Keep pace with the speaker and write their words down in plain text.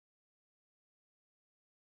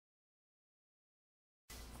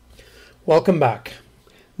Welcome back.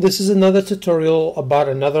 This is another tutorial about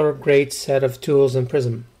another great set of tools in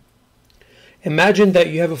Prism. Imagine that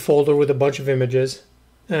you have a folder with a bunch of images,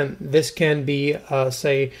 and this can be,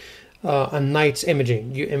 a night's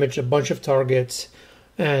imaging. You image a bunch of targets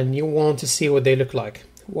and you want to see what they look like.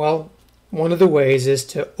 Well, one of the ways is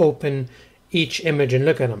to open each image and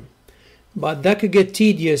look at them. But that could get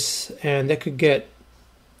tedious and that could get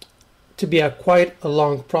to be quite a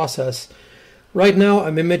long process. Right now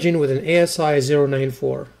I'm imaging with an ASI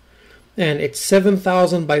 094 and it's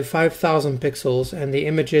 7,000 by 5,000 pixels and the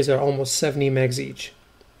images are almost 70 megs each.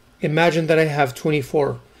 Imagine that I have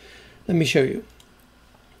 24. Let me show you.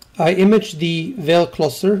 I imaged the veil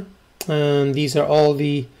cluster and these are all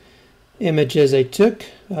the images I took.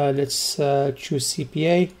 Let's choose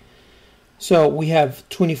CPA. So we have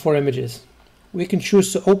 24 images. We can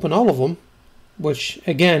choose to open all of them, which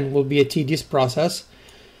again will be a tedious process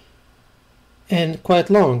and quite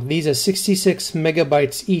long. These are 66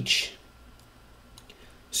 megabytes each.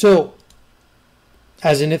 So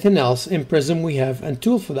as anything else in Prism, we have a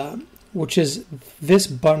tool for that, which is this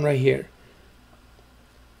button right here,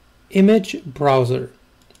 Image Browser.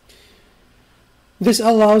 This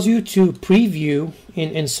allows you to preview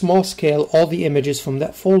in small scale all the images from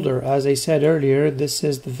that folder. As I said earlier, this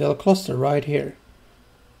is the veil cluster right here.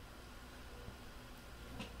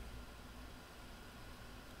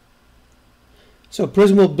 So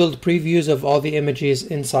Prism will build previews of all the images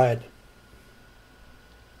inside.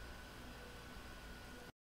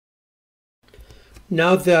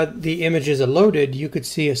 Now that the images are loaded, you could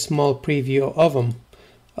see a small preview of them.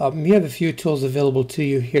 We have a few tools available to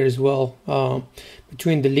you here as well,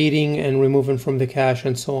 between deleting and removing from the cache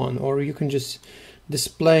and so on. Or you can just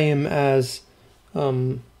display them as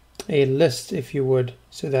a list, if you would,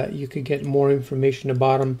 so that you could get more information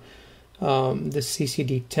about them. The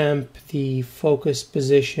CCD temp, the focus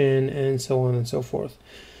position, and so on and so forth.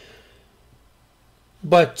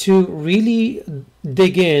 But to really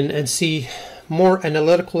dig in and see more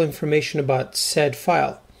analytical information about said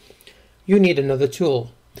file, you need another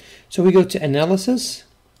tool. So we go to Analysis,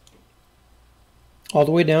 all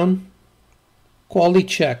the way down, Quality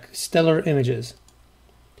Check, Stellar Images.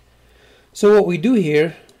 So what we do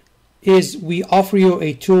here is we offer you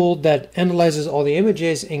a tool that analyzes all the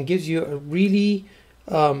images and gives you a really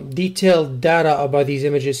detailed data about these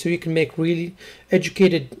images, so you can make really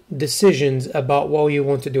educated decisions about what you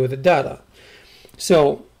want to do with the data.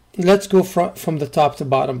 So let's go from the top to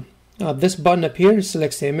bottom. This button up here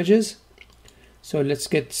selects the images. So let's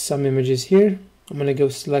get some images here. I'm going to go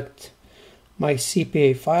select my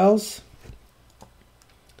CPA files.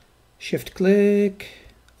 Shift click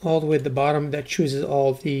all the way at the bottom. That chooses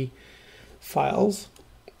all the files.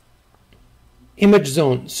 Image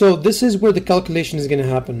zone. So this is where the calculation is going to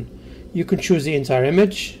happen. You can choose the entire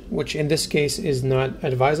image, which in this case is not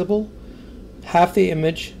advisable. Half the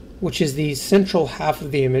image, which is the central half of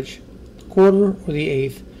the image, quarter or the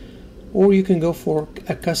eighth, or you can go for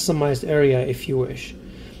a customized area if you wish.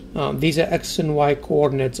 These are X and Y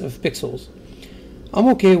coordinates of pixels. I'm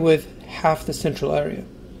okay with half the central area.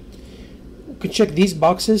 We can check these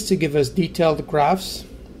boxes to give us detailed graphs.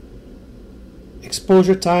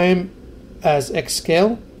 Exposure time as X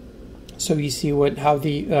scale, so you see how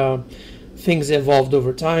the things evolved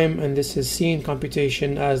over time, and this is scene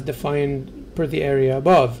computation as defined per the area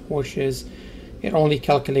above, which is it only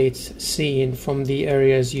calculates scene from the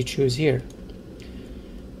areas you choose here.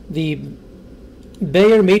 The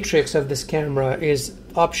Bayer matrix of this camera is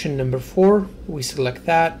option number 4. We select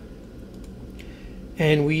that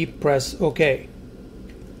and we press OK.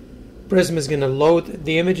 Prism is going to load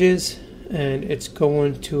the images and it's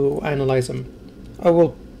going to analyze them. I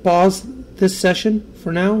will pause this session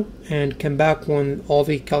for now and come back when all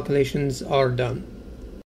the calculations are done.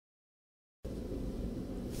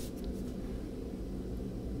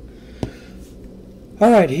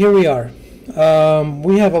 Alright, here we are.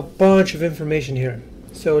 We have a bunch of information here.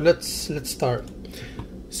 So let's start.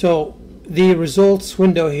 So the results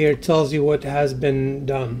window here tells you what has been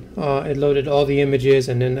done. It loaded all the images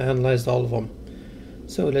and then analyzed all of them.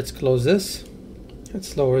 So let's close this.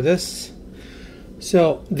 Let's lower this.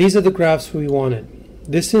 So these are the graphs we wanted.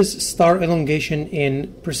 This is star elongation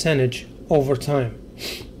in percentage over time.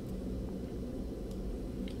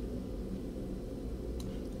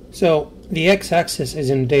 So the x-axis is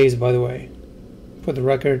in days, by the way, for the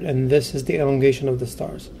record, and this is the elongation of the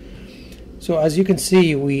stars. So as you can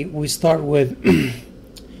see, we start with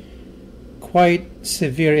quite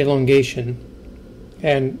severe elongation,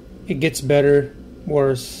 and it gets better,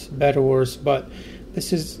 worse, better, worse, but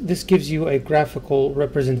this gives you a graphical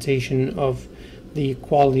representation of the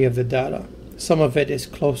quality of the data. some of it is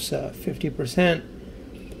close to 50%,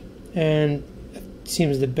 and it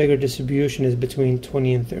seems the bigger distribution is between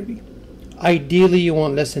 20 and 30. Ideally, you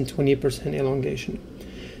want less than 20% elongation.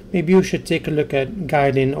 Maybe you should take a look at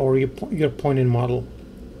guiding or your point-in model.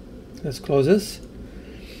 Let's close this.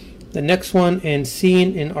 The next one, in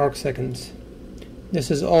seen in arc seconds.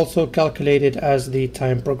 This is also calculated as the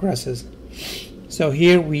time progresses. So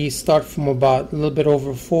here we start from about a little bit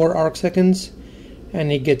over 4 arc seconds,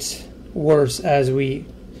 and it gets worse as we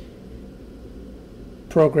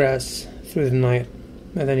progress through the night,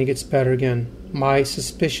 and then it gets better again. My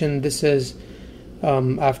suspicion, this is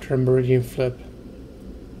after a meridian flip,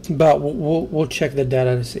 but we'll check the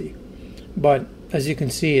data to see. But as you can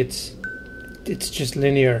see, it's just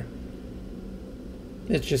linear.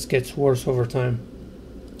 It just gets worse over time.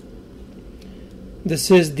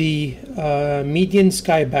 This is the median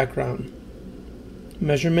sky background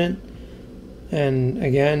measurement, and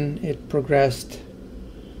again it progressed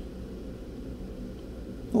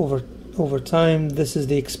over time. This is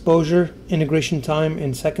the exposure integration time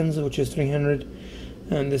in seconds, which is 300,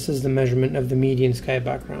 and this is the measurement of the median sky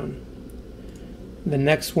background. The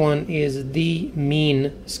next one is the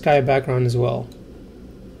mean sky background as well.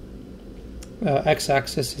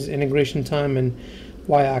 X-axis is integration time, and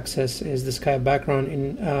y-axis is the sky background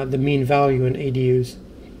in the mean value in ADUs.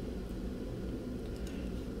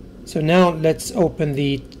 So now let's open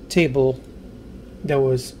the table that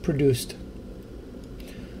was produced.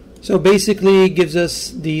 So basically it gives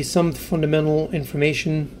us some fundamental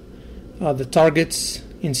information, the targets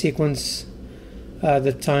in sequence,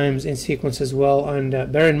 the times in sequence as well, and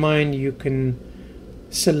bear in mind you can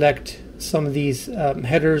select some of these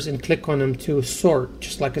headers and click on them to sort,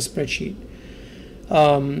 just like a spreadsheet.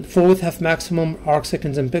 Full width half maximum, arc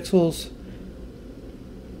seconds and pixels,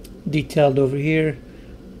 detailed over here.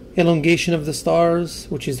 Elongation of the stars,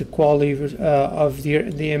 which is the quality of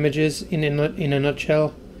the images in a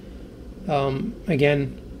nutshell.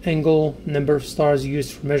 Again, angle, number of stars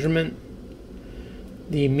used for measurement,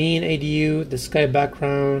 the mean ADU, the sky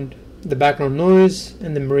background, the background noise,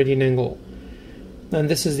 and the meridian angle. And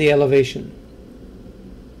this is the elevation.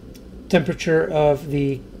 Temperature of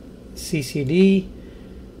the CCD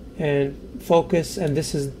and focus, and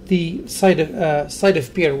this is the side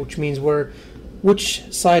of pier, which means which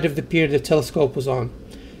side of the pier the telescope was on.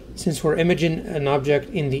 Since we're imaging an object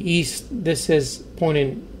in the east, this is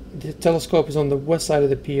pointing, the telescope is on the west side of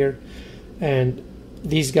the pier, and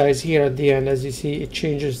these guys here at the end, as you see, it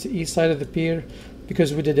changes the east side of the pier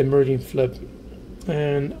because we did a meridian flip.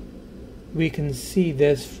 And we can see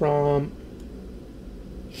this from,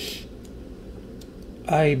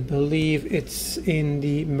 I believe it's in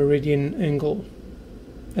the meridian angle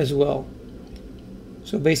as well.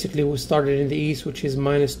 So basically we started in the east, which is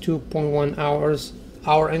minus 2.1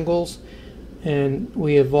 hour angles, and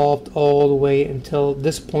we evolved all the way until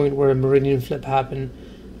this point where a meridian flip happened,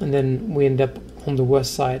 and then we end up on the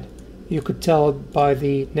west side. You could tell by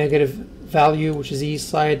the negative value, which is the east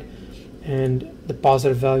side, and the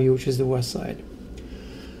positive value, which is the west side.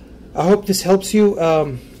 I hope this helps you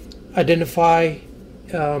identify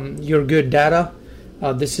your good data.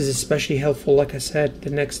 This is especially helpful, like I said, the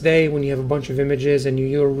next day when you have a bunch of images and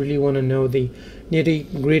you really want to know the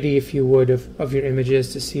nitty-gritty, if you would, of your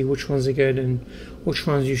images to see which ones are good and which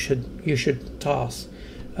ones you should toss.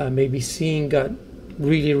 Maybe seeing got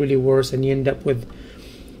really worse and you end up with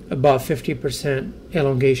about 50%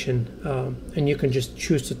 elongation, and you can just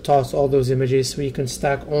choose to toss all those images so you can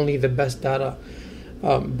stack only the best data.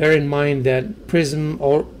 Bear in mind that Prism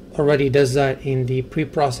already does that in the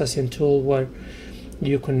pre-processing tool, where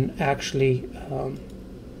you can actually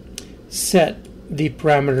set the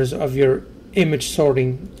parameters of your image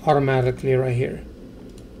sorting automatically right here.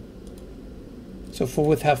 So full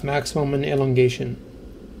width half maximum and elongation.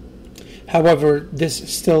 However,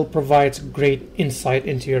 this still provides great insight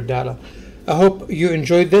into your data. I hope you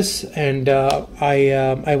enjoyed this, and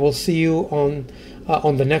I will see you on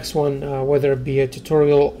the next one, whether it be a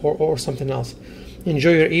tutorial or something else.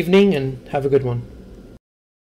 Enjoy your evening and have a good one.